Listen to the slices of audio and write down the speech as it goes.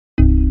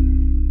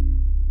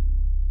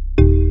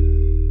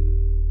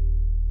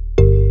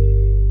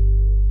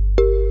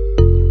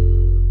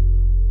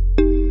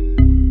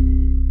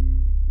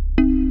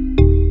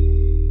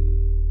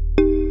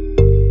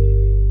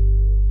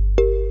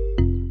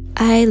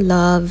I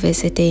love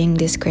visiting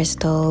this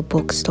crystal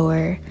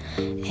bookstore,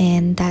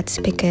 and that's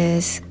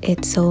because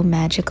it's so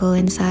magical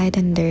inside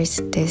and there's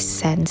this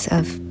sense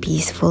of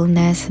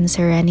peacefulness and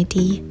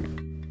serenity.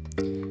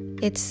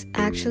 It's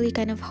actually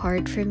kind of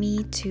hard for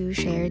me to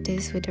share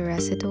this with the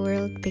rest of the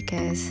world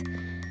because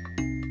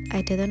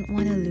I didn't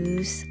want to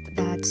lose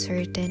that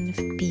certain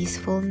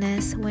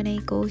peacefulness when I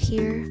go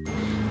here.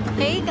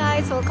 Hey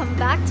guys, welcome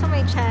back to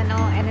my channel,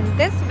 and in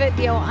this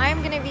video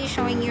I'm gonna be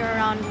showing you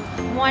around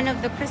one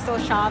of the crystal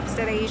shops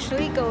that I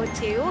usually go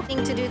to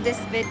do this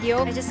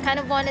video. I just kind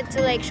of wanted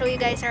to show you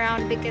guys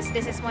around because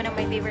this is one of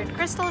my favorite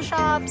crystal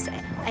shops.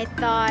 I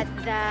thought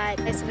that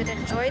you guys would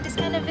enjoy this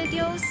kind of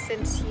videos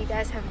since you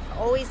guys have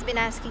always been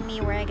asking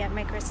me where I get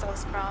my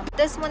crystals from.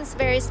 This one's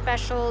very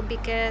special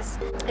because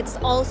it's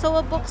also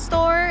a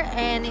bookstore,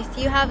 and if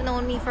you have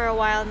known me for a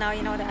while now,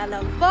 you know that I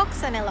love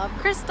books and I love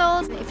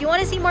crystals. If you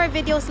want to see more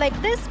videos like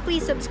this,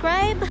 please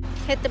subscribe,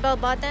 hit the bell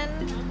button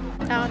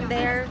down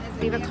there,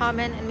 leave a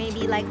comment, and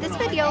maybe like this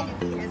video.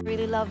 I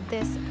really love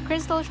this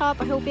crystal shop.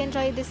 I hope you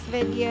enjoyed this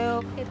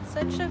video. It's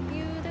such a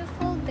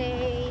beautiful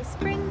day,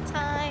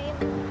 springtime.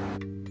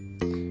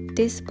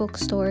 This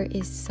bookstore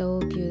is so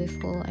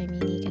beautiful. I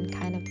mean, you can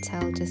kind of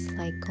tell just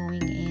like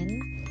going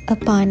in.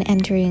 Upon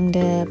entering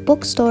the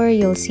bookstore,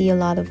 you'll see a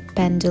lot of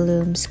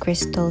pendulums,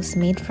 crystals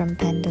made from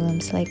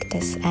pendulums, like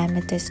this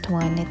amethyst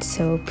one. It's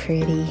so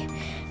pretty.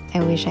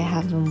 I wish I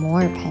have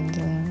more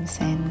pendulums,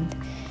 and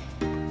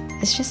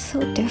it's just so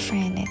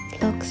different.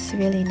 It looks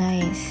really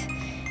nice.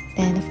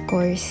 Then of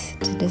course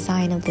the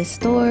design of the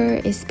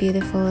store is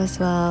beautiful as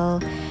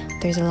well.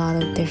 There's a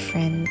lot of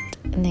different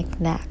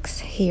knickknacks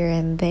here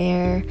and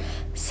there,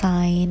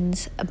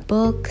 signs,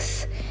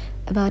 books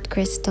about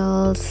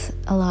crystals,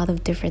 a lot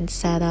of different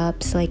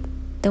setups like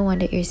the one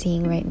that you're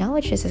seeing right now,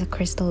 which is a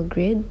crystal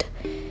grid.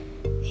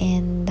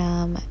 And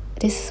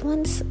this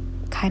one's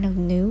kind of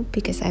new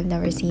because I've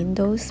never seen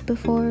those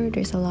before.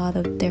 There's a lot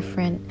of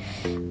different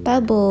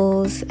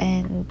pebbles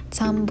and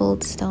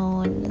tumbled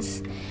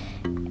stones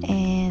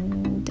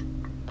and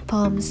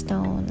palm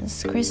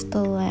stones,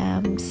 crystal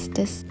lamps.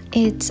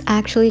 It's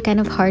actually kind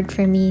of hard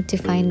for me to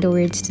find the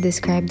words to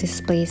describe this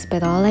place,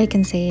 but all I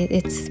can say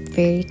it's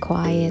very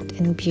quiet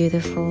and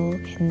beautiful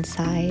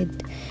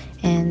inside,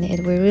 and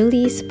it will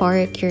really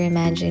spark your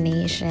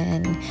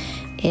imagination.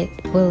 It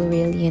will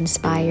really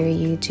inspire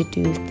you to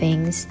do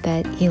things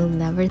that you'll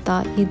never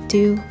thought you'd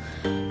do,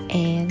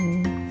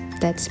 and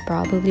that's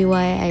probably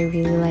why I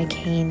really like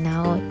hanging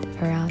out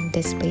around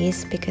this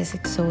place because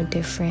it's so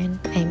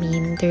different. I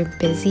mean, they're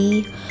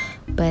busy,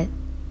 but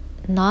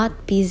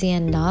not busy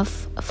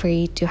enough for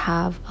you to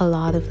have a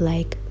lot of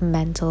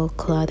mental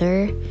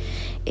clutter.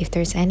 If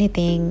there's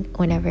anything,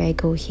 whenever I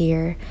go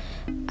here,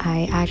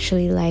 I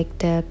actually like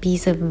the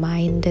peace of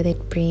mind that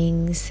it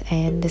brings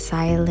and the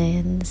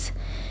silence.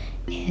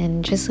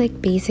 And just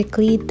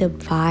basically the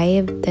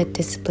vibe that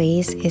this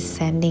place is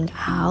sending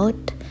out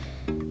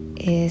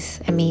is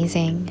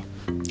amazing.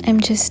 I'm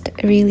just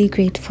really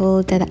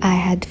grateful that I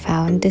had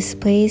found this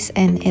place,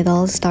 and it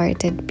all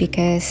started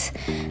because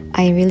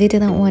I really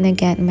didn't want to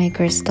get my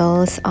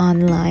crystals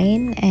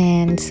online,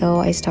 and so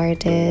I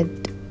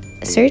started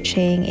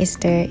searching if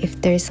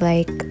there's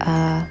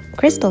a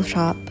crystal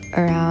shop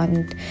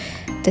around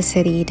the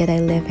city that I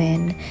live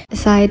in.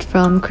 Aside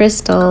from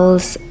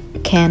crystals,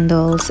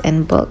 candles,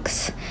 and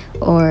books,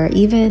 or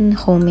even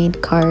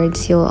homemade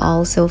cards, you'll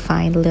also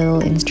find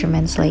little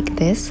instruments like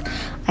this.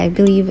 I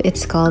believe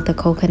it's called the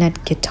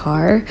coconut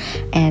guitar,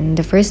 and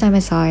the first time I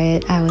saw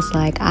it, I was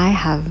like, I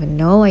have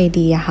no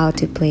idea how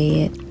to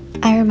play it.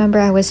 I remember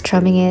I was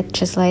strumming it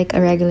just like a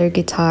regular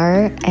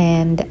guitar,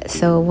 and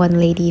so one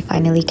lady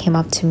finally came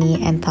up to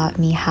me and taught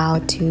me how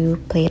to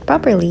play it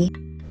properly.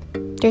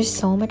 There's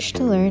so much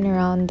to learn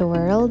around the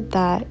world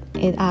that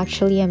it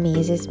actually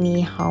amazes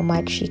me how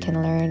much you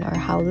can learn or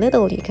how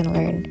little you can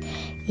learn,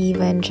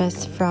 even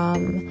just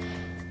from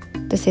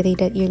the city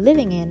that you're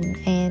living in.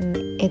 And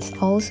it's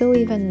also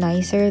even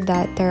nicer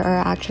that there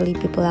are actually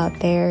people out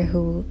there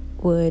who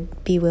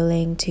would be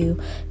willing to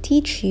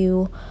teach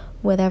you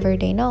whatever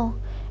they know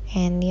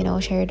and,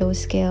 share those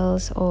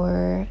skills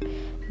or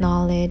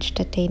knowledge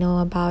that they know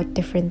about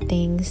different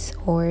things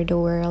or the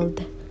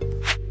world.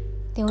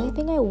 The only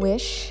thing I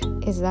wish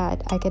is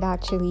that I could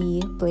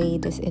actually play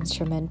this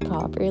instrument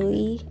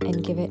properly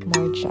and give it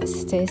more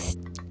justice.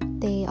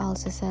 They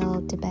also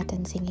sell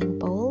Tibetan singing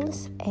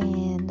bowls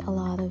and a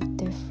lot of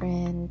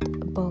different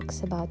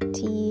books about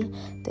tea,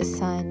 the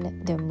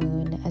sun, the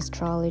moon,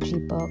 astrology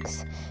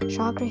books,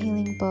 chakra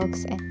healing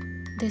books, and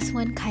this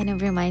one kind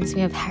of reminds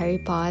me of Harry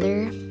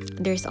Potter.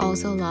 There's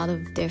also a lot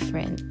of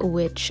different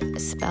witch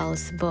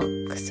spells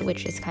books,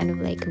 which is kind of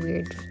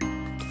weird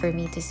for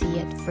me to see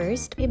at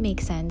first. It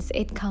makes sense.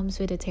 It comes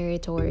with the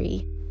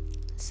territory.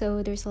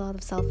 So there's a lot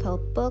of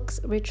self-help books,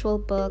 ritual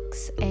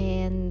books,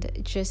 and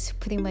just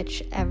pretty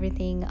much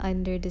everything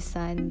under the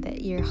sun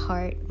that your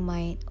heart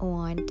might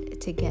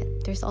want to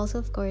get. There's also,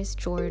 of course,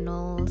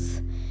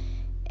 journals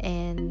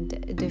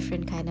and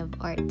different kind of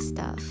art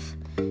stuff.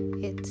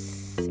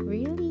 It's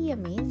really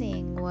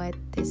amazing what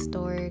this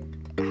store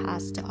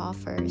has to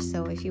offer.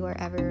 So if you are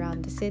ever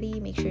around the city,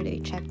 make sure that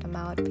you check them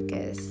out,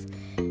 because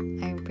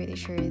I'm pretty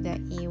sure that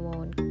you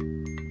won't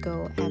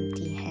go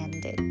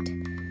empty-handed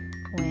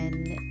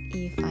when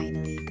you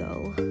finally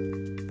go.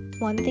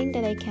 One thing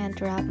that I can't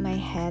wrap my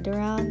head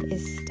around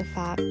is the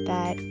fact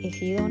that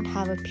if you don't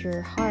have a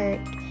pure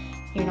heart,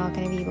 you're not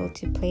going to be able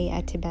to play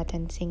a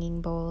Tibetan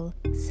singing bowl.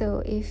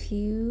 So if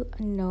you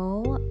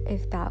know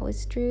if that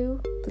was true,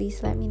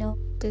 please let me know.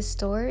 The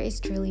store is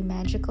truly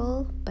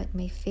magical, but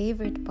my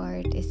favorite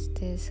part is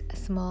this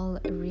small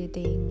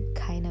reading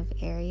kind of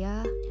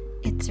area.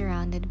 It's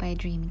surrounded by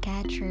dream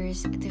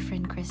catchers,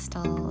 different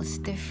crystals,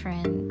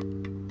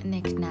 different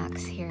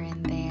knickknacks here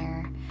and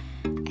there.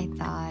 I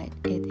thought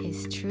it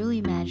is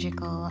truly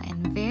magical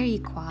and very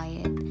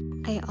quiet.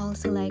 I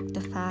also like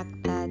the fact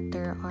that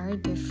there are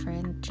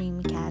different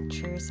dream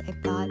catchers. I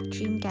thought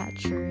dream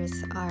catchers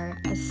are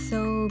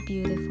so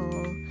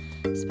beautiful,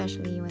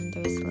 especially when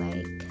there's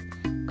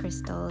like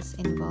crystals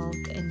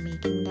involved in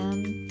making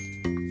them.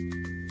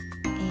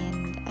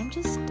 And I'm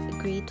just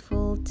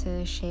grateful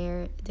to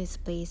share this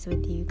place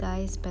with you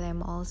guys, but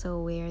I'm also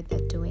aware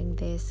that doing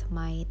this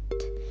might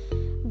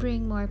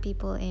bring more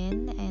people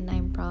in, and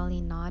I'm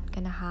probably not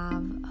gonna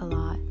have a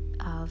lot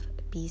of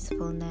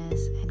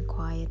peacefulness and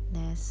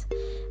quietness,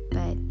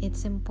 but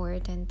it's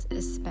important,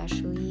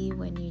 especially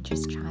when you're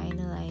just trying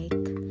to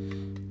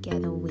like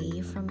get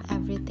away from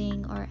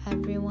everything or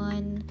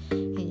everyone,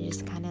 and you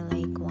just kind of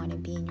like want to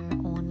be in your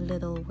own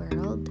little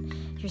world.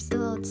 You're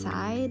still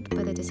outside,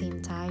 but at the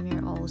same time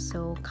you're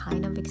also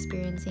kind of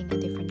experiencing a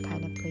different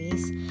kind of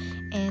place,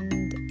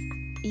 and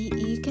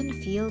you can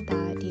feel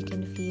that. You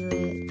can feel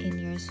it in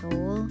your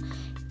soul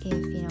if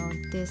you know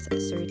this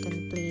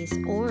certain place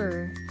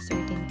or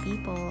certain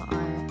people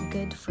are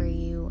good for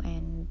you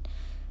and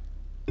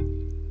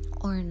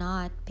or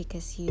not,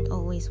 because you'd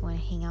always want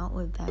to hang out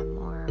with them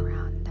or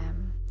around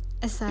them.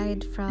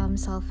 Aside from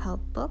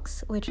self-help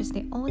books, which is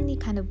the only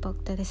kind of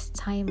book that is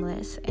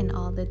timeless in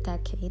all the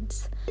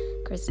decades,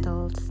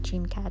 crystals,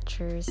 dream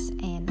catchers,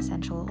 and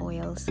essential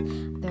oils,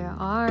 there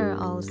are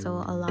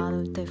also a lot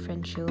of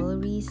different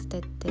jewelries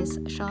that this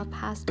shop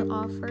has to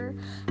offer.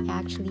 I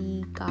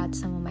actually got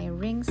some of my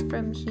rings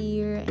from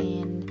here,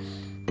 and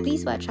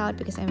please watch out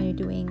because I'm going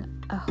to be doing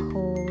a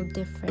whole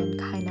different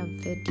kind of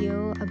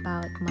video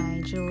about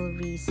my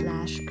jewelry /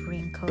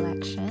 ring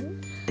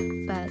collection.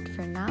 But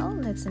for now,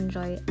 let's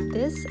enjoy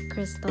this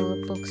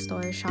crystal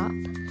bookstore shop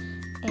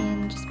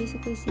and just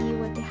basically see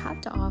what they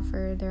have to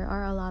offer. There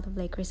are a lot of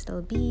like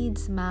crystal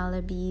beads,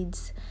 mala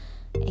beads,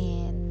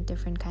 and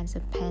different kinds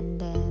of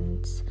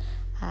pendants.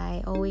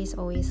 I always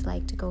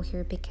like to go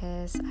here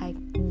because I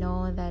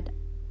know that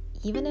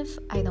even if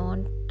I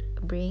don't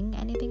bring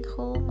anything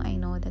home, I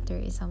know that there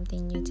is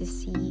something new to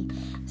see,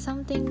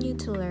 something new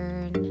to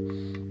learn,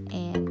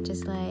 and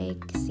just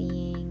like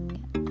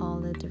seeing all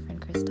the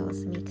different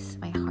crystals makes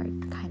my heart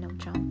kind of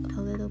jump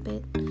a little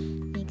bit,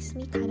 makes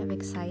me kind of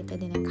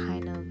excited in a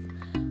kind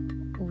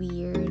of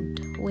weird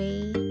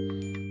way.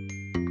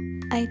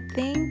 I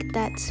think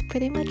that's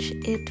pretty much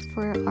it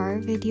for our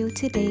video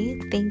today.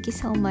 Thank you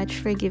so much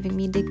for giving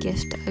me the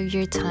gift of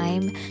your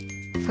time.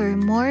 For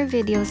more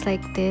videos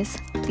like this,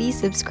 please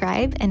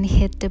subscribe and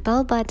hit the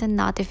bell button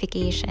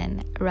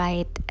notification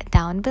right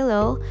down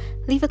below.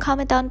 Leave a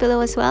comment down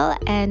below as well,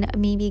 and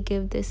maybe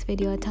give this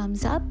video a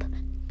thumbs up.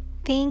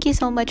 Thank you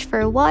so much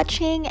for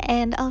watching,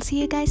 and I'll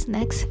see you guys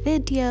next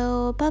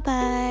video. Bye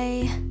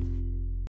bye.